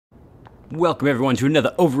Welcome everyone to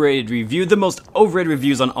another Overrated review, the most overrated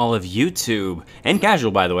reviews on all of YouTube. And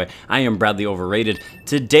casual, by the way. I am Bradley Overrated.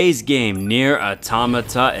 Today's game, NieR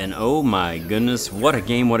Automata, and oh my goodness, what a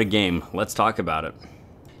game, what a game. Let's talk about it.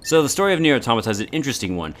 So the story of NieR Automata is an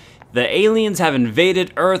interesting one. The aliens have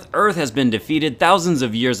invaded Earth, Earth has been defeated, thousands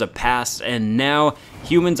of years have passed, and now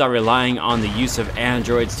humans are relying on the use of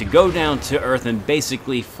androids to go down to Earth and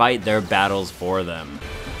basically fight their battles for them.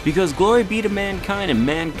 Because glory be to mankind, and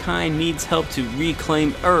mankind needs help to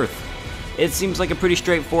reclaim Earth. It seems like a pretty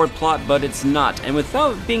straightforward plot, but it's not, and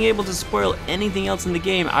without being able to spoil anything else in the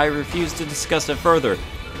game, I refuse to discuss it further.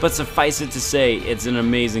 But suffice it to say, it's an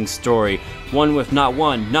amazing story, one with not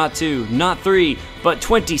one, not two, not three, but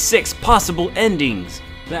 26 possible endings.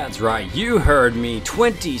 That's right, you heard me,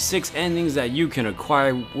 26 endings that you can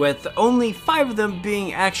acquire, with only 5 of them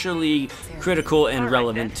being actually critical and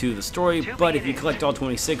relevant to the story, but if you collect all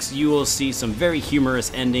 26, you will see some very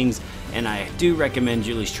humorous endings, and I do recommend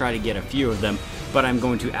you at least try to get a few of them, but I'm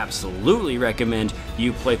going to absolutely recommend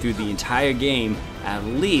you play through the entire game, at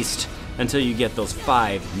least until you get those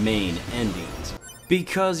 5 main endings.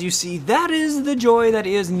 Because you see, that is the joy that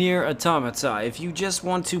is NieR Automata. If you just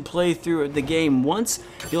want to play through the game once,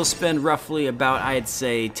 you'll spend roughly about, I'd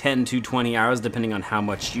say, 10 to 20 hours, depending on how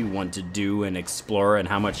much you want to do and explore and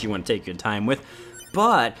how much you want to take your time with.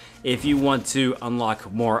 But if you want to unlock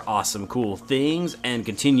more awesome, cool things and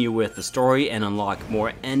continue with the story and unlock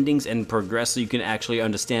more endings and progress so you can actually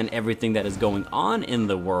understand everything that is going on in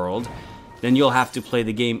the world, then you'll have to play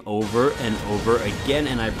the game over and over again,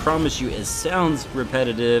 and I promise you it sounds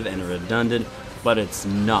repetitive and redundant, but it's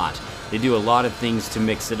not. They do a lot of things to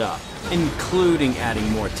mix it up, including adding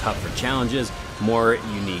more tougher challenges, more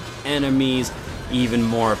unique enemies, even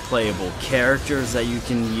more playable characters that you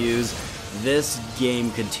can use. This game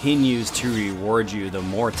continues to reward you the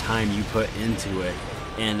more time you put into it,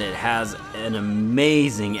 and it has an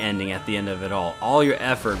amazing ending at the end of it all. All your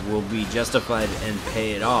effort will be justified and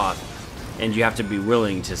paid off, and you have to be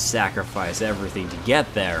willing to sacrifice everything to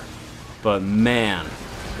get there. But man,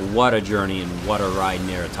 what a journey and what a ride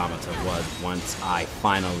NieR Automata was once I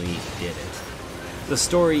finally did it. The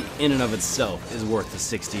story in and of itself is worth the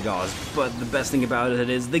 $60, but the best thing about it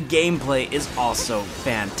is the gameplay is also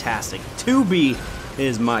fantastic. 2B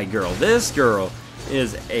is my girl. This girl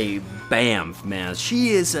is a bamf, man. She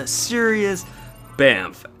is a serious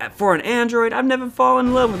bamf. For an android, I've never fallen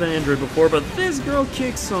in love with an android before, but this girl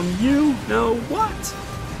kicks some you-know-what.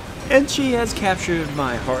 And she has captured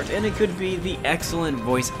my heart, and it could be the excellent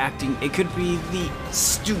voice acting, it could be the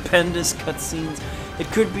stupendous cutscenes, it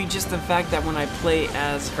could be just the fact that when I play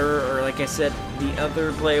as her, or like I said, the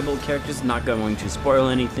other playable characters, not going to spoil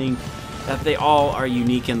anything, that they all are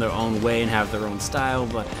unique in their own way and have their own style,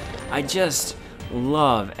 but I just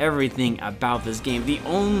love everything about this game. The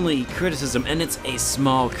only criticism, and it's a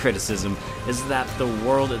small criticism, is that the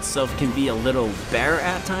world itself can be a little bare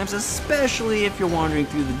at times, especially if you're wandering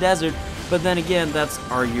through the desert, but then again, that's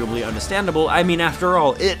arguably understandable. I mean, after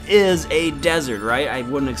all, it is a desert, right? I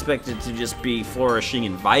wouldn't expect it to just be flourishing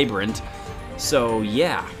and vibrant, so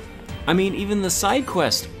yeah. I mean, even the side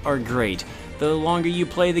quests are great. The longer you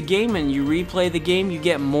play the game and you replay the game, you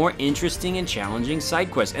get more interesting and challenging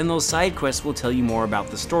side quests. And those side quests will tell you more about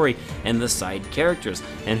the story and the side characters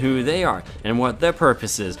and who they are and what their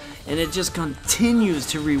purpose is. And it just continues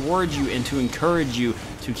to reward you and to encourage you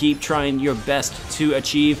to keep trying your best to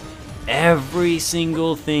achieve every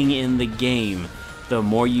single thing in the game. The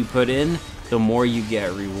more you put in, the more you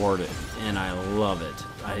get rewarded. And I love it.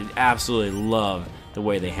 I absolutely love the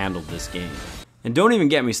way they handled this game. And don't even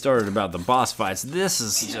get me started about the boss fights. This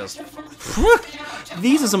is just...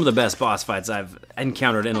 These are some of the best boss fights I've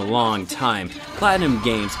encountered in a long time. Platinum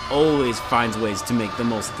Games always finds ways to make the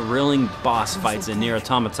most thrilling boss fights, and NieR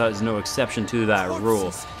Automata is no exception to that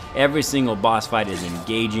rule. Every single boss fight is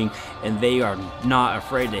engaging, and they are not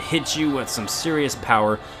afraid to hit you with some serious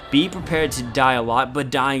power. Be prepared to die a lot, but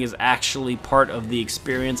dying is actually part of the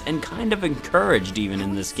experience and kind of encouraged even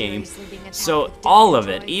in this game. So all of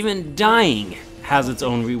it, even dying, has its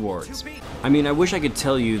own rewards. I mean, I wish I could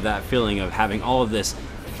tell you that feeling of having all of this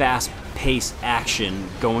fast-paced action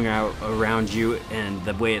going out around you and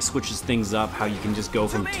the way it switches things up, how you can just go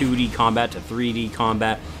from 2D combat to 3D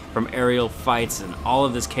combat, from aerial fights and all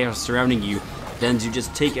of this chaos surrounding you, then to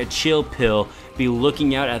just take a chill pill, be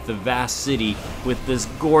looking out at the vast city with this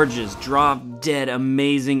gorgeous, drop-dead,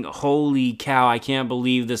 amazing, holy cow, I can't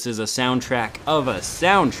believe this is a soundtrack of a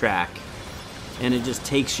soundtrack. And it just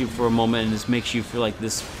takes you for a moment and just makes you feel like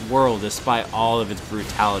this world, despite all of its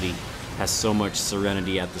brutality, has so much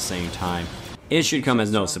serenity at the same time. It should come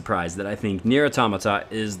as no surprise that I think NieR Automata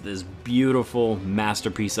is this beautiful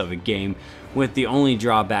masterpiece of a game, with the only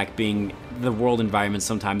drawback being the world environment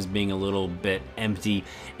sometimes being a little bit empty,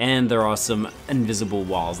 and there are some invisible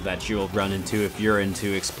walls that you'll run into if you're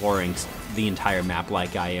into exploring the entire map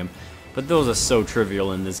like I am. But those are so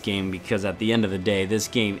trivial in this game because at the end of the day, this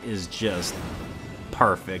game is just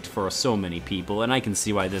perfect for so many people, and I can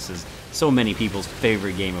see why this is so many people's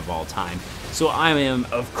favorite game of all time. So I am,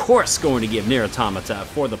 of course, going to give NieR Automata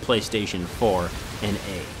for the PlayStation 4 an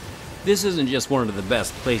A. This isn't just one of the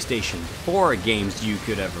best PlayStation 4 games you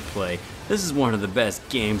could ever play. This is one of the best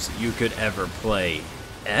games you could ever play.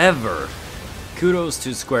 Ever. Kudos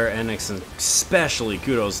to Square Enix, and especially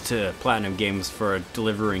kudos to Platinum Games for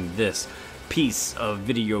delivering this piece of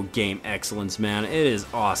video game excellence, man. It is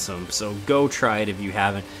awesome, so go try it if you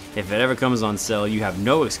haven't. If it ever comes on sale, you have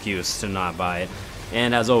no excuse to not buy it.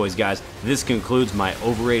 And as always, guys, this concludes my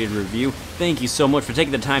Overrated review. Thank you so much for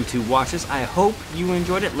taking the time to watch this. I hope you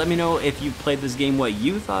enjoyed it. Let me know if you played this game what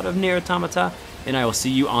you thought of NieR Automata, and I will see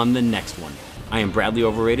you on the next one. I am Bradley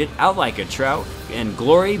Overrated, out like a trout, and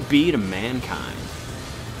glory be to mankind.